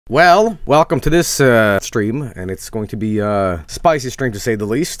Well, welcome to this stream, and it's going to be a spicy stream to say the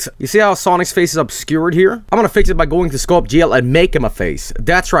least. You see how Sonic's face is obscured here? I'm gonna fix it by going to SculptGL and make him a face.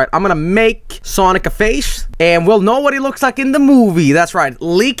 That's right, I'm gonna make Sonic a face, and we'll know what he looks like in the movie. That's right,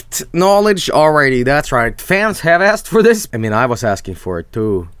 leaked knowledge already. That's right, fans have asked for this. I mean, I was asking for it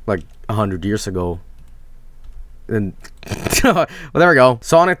too, like 100 years ago. And well, there we go.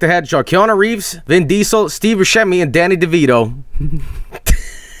 Sonic the Hedgehog, Keanu Reeves, Vin Diesel, Steve Buscemi, and Danny DeVito.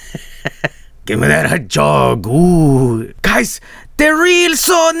 Give me that hedgehog. Ooh. Guys, the real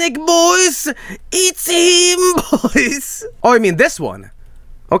Sonic, boys. It's him, boys. Oh, I mean this one.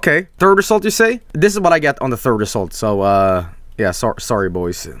 Okay, third result, you say? This is what I get on the third result, so, yeah, sorry,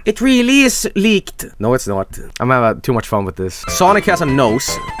 boys. It really is leaked. No, it's not. I'm having too much fun with this. Sonic has a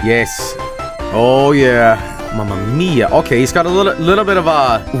nose. Yes. Oh, yeah. Mamma mia. Okay, he's got a little bit of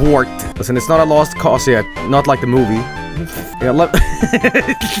a wart. Listen, it's not a lost cause yet. Not like the movie. Yeah, let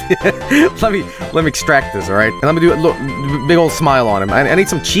me extract this, alright? And let me do a big old smile on him. I need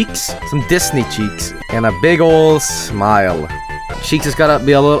some cheeks. Some Disney cheeks. And a big old smile. Cheeks has gotta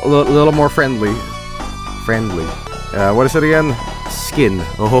be a little more friendly. Friendly. What is it again? Skin.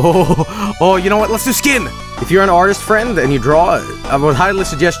 Oh, you know what? Let's do skin! If you're an artist friend and you draw, I would highly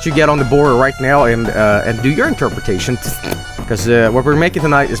suggest you get on the board right now and do your interpretation. Because what we're making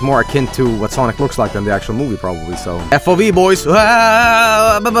tonight is more akin to what Sonic looks like than the actual movie, probably, so... FOV, boys!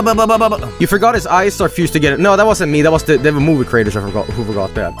 You forgot his eyes are fused together. No, that wasn't me, that was the movie creators who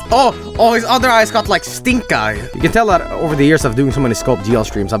forgot that. Oh, his other eyes got, like, stink eye. You can tell that over the years of doing so many SculptGL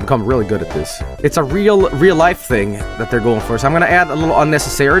streams, I've become really good at this. It's a real-life thing that they're going for, so I'm gonna add a little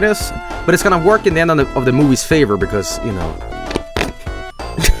unnecessariness, but it's gonna work in the end of the movie's favor, because, you know...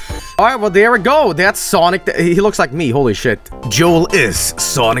 Alright, well, there we go. That's Sonic. He looks like me. Holy shit. Joel is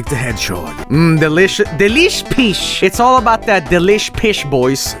Sonic the Hedgehog. Delish pish. It's all about that delish pish,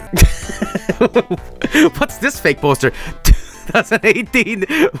 boys. What's this fake poster? 2018.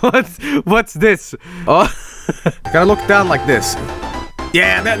 What's this? Oh, gotta look down like this.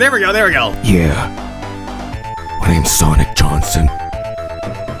 Yeah, there we go. Yeah. My name's Sonic Johnson.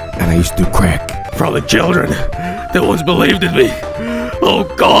 And I used to do crack. For all the children that once believed in me. Oh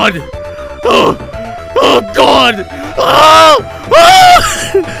God! Oh God!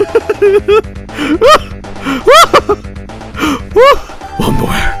 One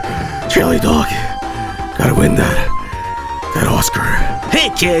more, Jelly Dog. Gotta win that Oscar. Hey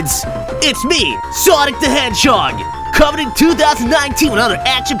kids, it's me, Sonic the Hedgehog, coming in 2019 with another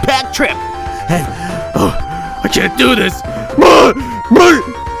action-packed trip. And I can't do this.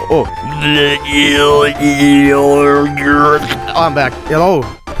 I'm back. Hello.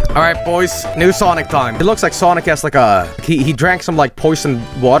 Alright, boys. New Sonic time. It looks like Sonic has like a... He drank some like poisoned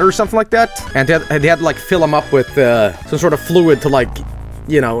water or something like that. And they had to like fill him up with some sort of fluid to like,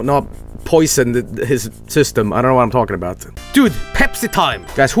 you know, not poison his system. I don't know what I'm talking about. Dude, Pepsi time.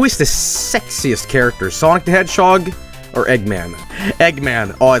 Guys, who is the sexiest character? Sonic the Hedgehog or Eggman?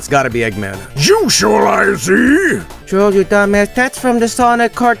 Eggman. Oh, it's gotta be Eggman. Usualize. Joel, you dumbass. That's from the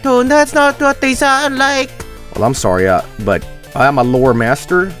Sonic cartoon. That's not what they sound like. Well, I'm sorry, but I am a lore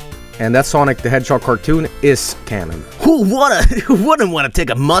master, and that Sonic the Hedgehog cartoon is canon. Who wouldn't want to take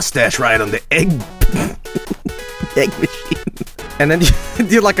a mustache ride on the egg machine? And then you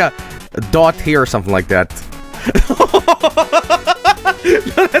do like a dot here or something like that.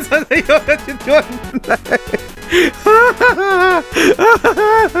 No, that's not what you're doing.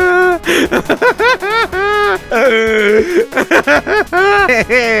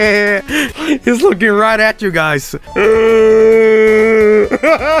 He's looking right at you guys.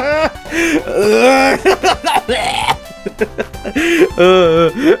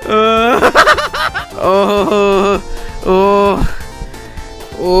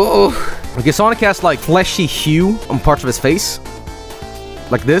 Okay, Sonic has like fleshy hue on parts of his face.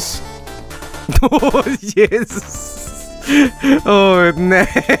 Like this. Oh, yes. Oh, no.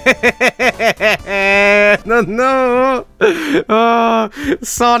 Oh,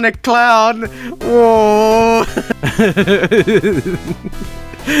 Sonic Clown. Whoa.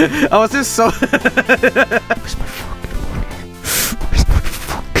 I was just so... Where's my fork?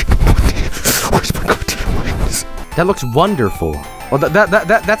 That looks wonderful. Well,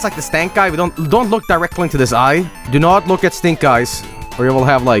 that's like the stank eye. Don't look directly into this eye. Do not look at stink eyes, or you will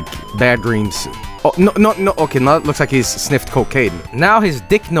have like bad dreams. Oh, no. Okay, now it looks like he's sniffed cocaine. Now his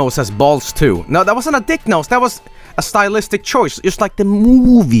dick nose has balls too. No, that wasn't a dick nose. That was a stylistic choice, just like the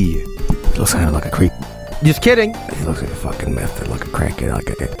movie. He looks kind of like a creep. Just kidding. He looks like a fucking method, like a crackhead, like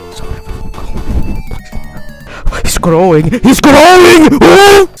a... He's growing! He's growing!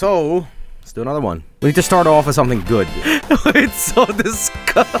 So, let's do another one. We need to start off with something good. It's so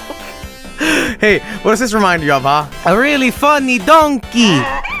disgusting. Hey, what does this remind you of, huh? A really funny donkey.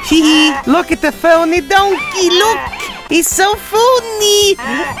 Hee. Look at the funny donkey. Look. He's so funny.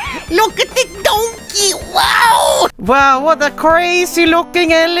 Look at the donkey. Wow. Wow, what a crazy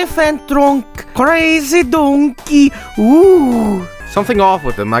looking elephant trunk. Crazy donkey. Ooh. Something off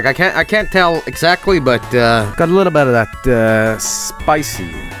with him. Like I can't tell exactly, but got a little bit of that spicy.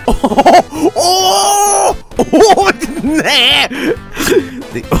 Oh!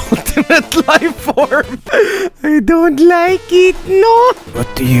 The ultimate life form. I don't like it, no.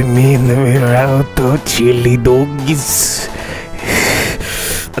 What do you mean we're out of chili doggies?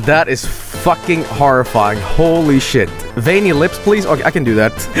 That is fucking horrifying. Holy shit. Veiny lips, please? Okay, I can do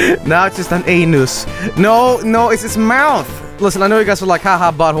that. Now it's just an anus. No, it's his mouth. Listen, I know you guys are like,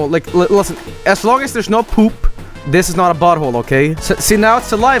 haha, butthole. Like, listen, as long as there's no poop, this is not a butthole, okay? See, now it's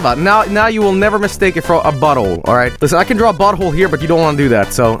saliva. Now you will never mistake it for a butthole, alright? Listen, I can draw a butthole here, but you don't want to do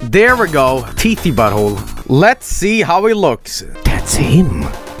that, so... There we go. Teethy butthole. Let's see how he looks. That's him.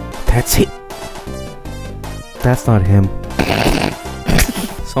 That's it. That's not him.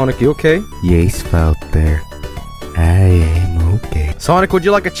 Sonic, you okay? Yes, out there. I am okay. Sonic, would you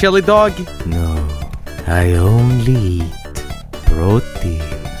like a chili dog? No, I only eat protein.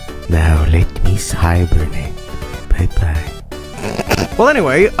 Now let me hibernate. Bye-bye. Well,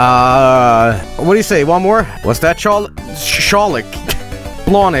 anyway, what do you say? One more? What's that, Shalik?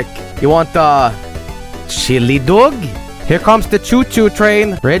 Blonic. You want, chili dog? Here comes the choo-choo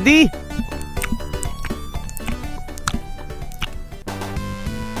train. Ready?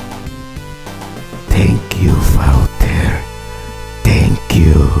 Thank you, out there. Thank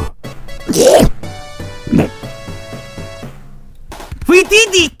you. We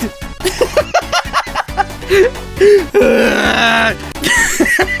did it!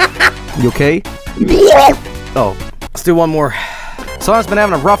 You okay? Oh, let's do one more. Sonic's been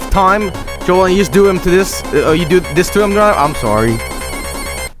having a rough time. Joel, you just do him to this. You do this to him. I'm sorry.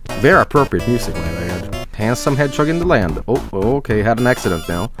 Very appropriate music, my lad. Handsome hedgehog in the land. Oh, okay. Had an accident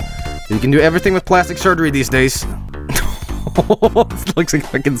now. You can do everything with plastic surgery these days. It looks like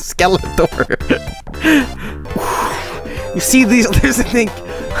fucking Skeletor. You see these? There's a thing.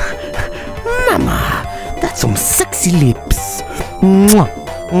 Mama, that's some sexy lips. He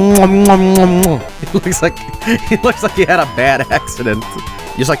looks like he had a bad accident.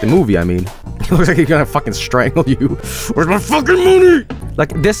 Just like the movie, I mean. He looks like he's gonna fucking strangle you. Where's my fucking money?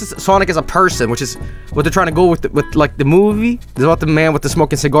 Like, this is Sonic as a person, which is what they're trying to go with like the movie. This is what the man with the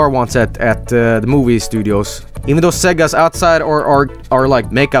smoking cigar wants at the movie studios. Even though Sega's outside or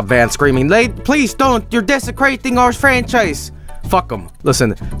like makeup van screaming, please don't, you're desecrating our franchise. Fuck them.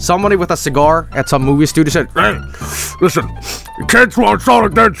 Listen, somebody with a cigar at some movie studio said, Hey, listen, the kids want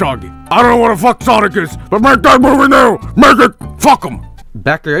Sonic the Hedgehog. I don't know what the fuck Sonic is, but make that movie now. Make it. Fuck them.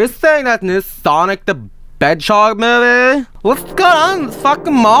 Becker is saying that new Sonic the Hedgehog movie? What's going on? It's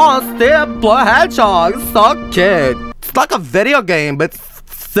fucking monster hedgehog. It's so cute. It's like a video game, but it's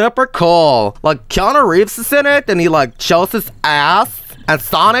super cool. Like, Keanu Reeves is in it, and he like shows his ass, and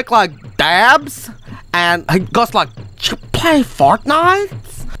Sonic like dabs, and he goes like, you play Fortnite?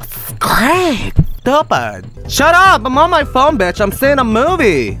 It's great. Stupid. Shut up, I'm on my phone, bitch. I'm seeing a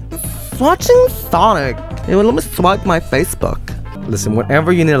movie. Watching Sonic. Hey, well, let me swipe my Facebook. Listen,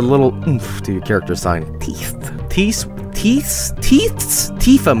 whenever you need a little oomph to your character design, teethums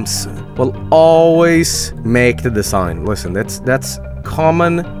will always make the design. Listen, that's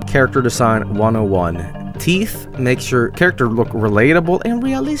common character design 101. Teeth makes your character look relatable and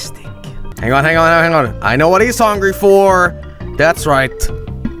realistic. Hang on. I know what he's hungry for. That's right.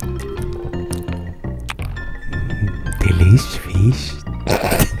 Delish fish.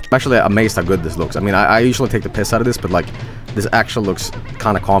 I'm actually amazed how good this looks. I mean, I usually take the piss out of this, but like, this actually looks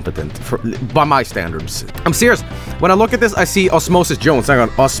kind of competent by my standards. I'm serious. When I look at this, I see Osmosis Jones. Hang on,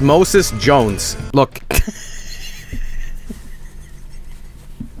 Osmosis Jones. Look.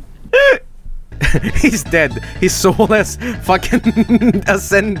 He's dead. His soul has fucking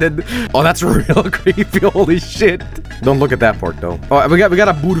ascended. Oh, that's real creepy. Holy shit. Don't look at that part though. Oh, we got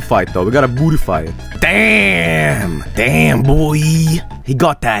a booty fight though. We got a booty fight. Damn, boy. He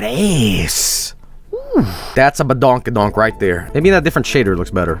got that ass. Ooh, that's a badonkadonk right there. Maybe in a different shader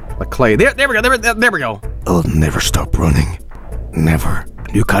looks better. Like clay. There we go. I'll never stop running. Never.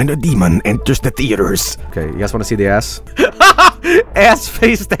 New kind of demon enters the theaters. Okay, you guys want to see the ass?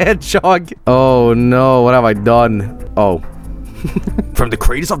 Ass-faced hedgehog. Oh no, what have I done? Oh. From the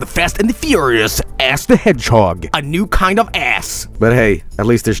creators of the Fast and the Furious, Ass the Hedgehog. A new kind of ass. But hey, at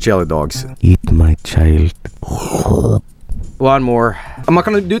least there's chili dogs. Eat my child. One more. I'm not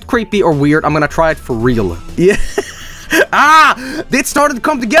gonna do it creepy or weird. I'm gonna try it for real. Yeah. Ah! It started to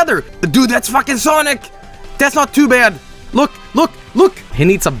come together. Dude, that's fucking Sonic. That's not too bad. Look, look, look. He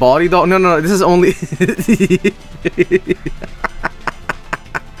needs a body though. No, no, no. This is only...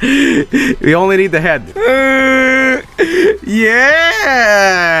 We only need the head.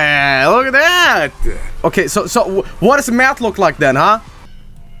 Yeah! Look at that! Okay, so what does math look like then, huh?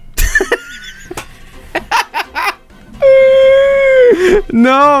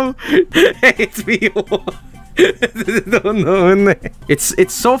 No! It's me. No.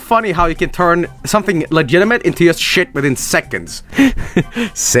 It's so funny how you can turn something legitimate into just shit within seconds.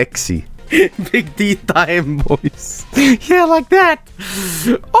 Sexy. Big D time, boys. Yeah, like that.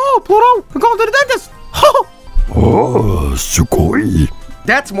 Oh, Pluto, I'm going to the dentist. Oh, sugoi.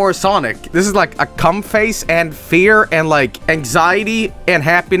 That's more Sonic. This is like a cum face and fear and like anxiety and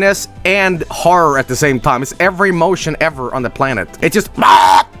happiness and horror at the same time. It's every emotion ever on the planet. It's just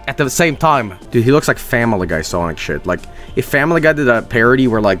at the same time. Dude, he looks like Family Guy Sonic shit. Like, if Family Guy did a parody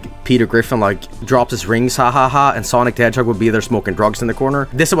where like Peter Griffin like drops his rings, ha ha ha, and Sonic the Hedgehog would be there smoking drugs in the corner,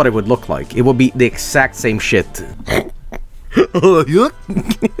 this is what it would look like. It would be the exact same shit.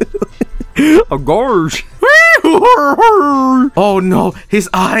 Oh gosh. Oh no, his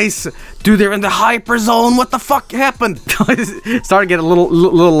eyes. Dude, they're in the hyper zone. What the fuck happened? Starting to get a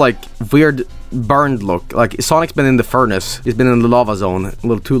little like weird burned look. Like Sonic's been in the furnace. He's been in the lava zone a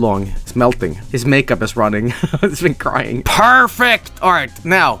little too long. It's melting. His makeup is running. It's been crying. Perfect. All right,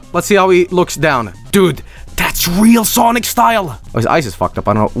 now let's see how he looks down. Dude, that's real Sonic style. Oh, his eyes is fucked up.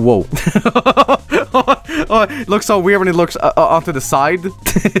 I don't know. Whoa. Oh, it looks so weird when it looks onto the side.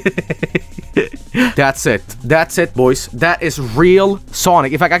 That's it. That's it, boys. That is real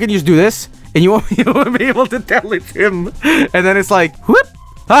Sonic. In fact, I can just do this, and you won't be able to tell it's him. And then it's like, whoop.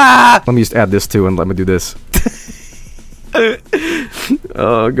 Ah! Let me just add this too, and let me do this.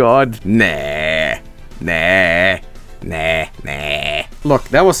 Oh, God. Nah. Look,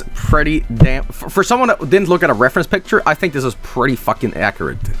 that was pretty damn... For someone that didn't look at a reference picture, I think this is pretty fucking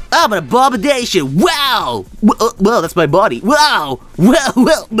accurate. I'm an abomination. Wow. Well, that's my body. Wow.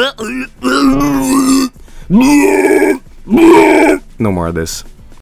 No more of this.